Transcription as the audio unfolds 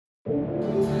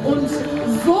Und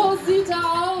so sieht er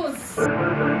aus.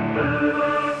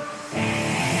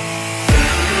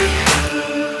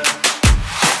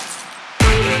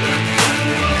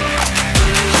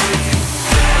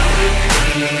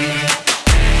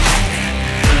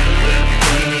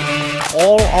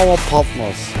 All our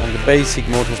partners on the basic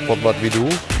motorsport, what we do,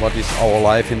 what is our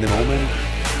life in the moment,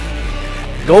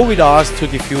 go with us to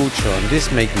the future, and this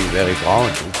makes me very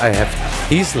proud. I have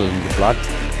diesel in the blood,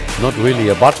 not really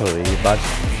a battery, but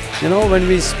you know, when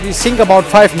we think about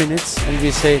 5 minutes and we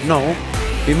say, no,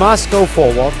 we must go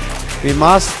forward, we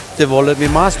must develop, we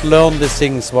must learn the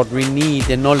things what we need,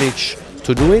 the knowledge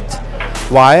to do it.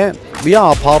 Why? We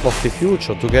are part of the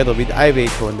future together with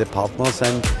Iveco and the partners,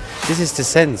 and this is the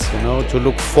sense, you know, to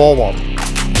look forward.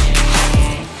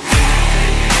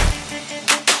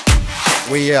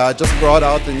 We just brought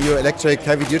out the new electric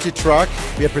heavy-duty truck.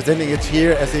 We are presenting it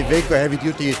here as a Iveco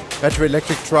heavy-duty battery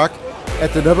electric truck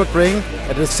at the Nürburgring.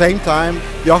 At the same time,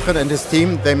 Jochen and his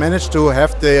team, they managed to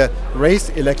have the race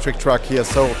electric truck here.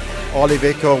 So all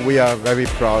Iveco, we are very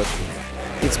proud.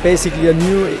 It's basically a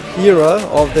new era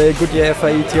of the Goodyear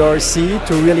FIA ETRC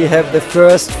to really have the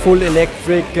first full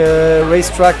electric race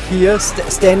truck here,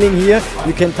 standing here.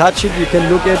 You can touch it, you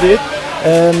can look at it.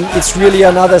 It's really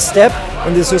another step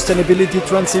in the sustainability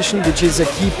transition, which is a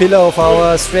key pillar of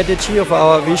our strategy, of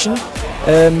our vision.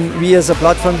 We as a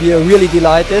platform, we are really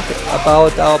delighted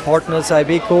about our partners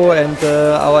Iveco and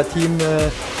our team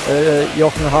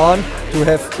Jochen Hahn to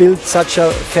have built such a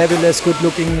fabulous,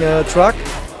 good-looking truck.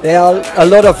 There are a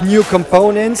lot of new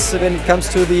components when it comes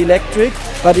to the electric,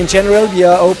 but in general we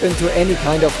are open to any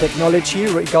kind of technology,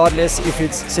 regardless if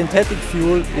it's synthetic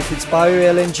fuel, if it's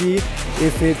bio-LNG,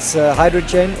 if it's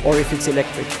hydrogen or if it's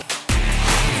electric.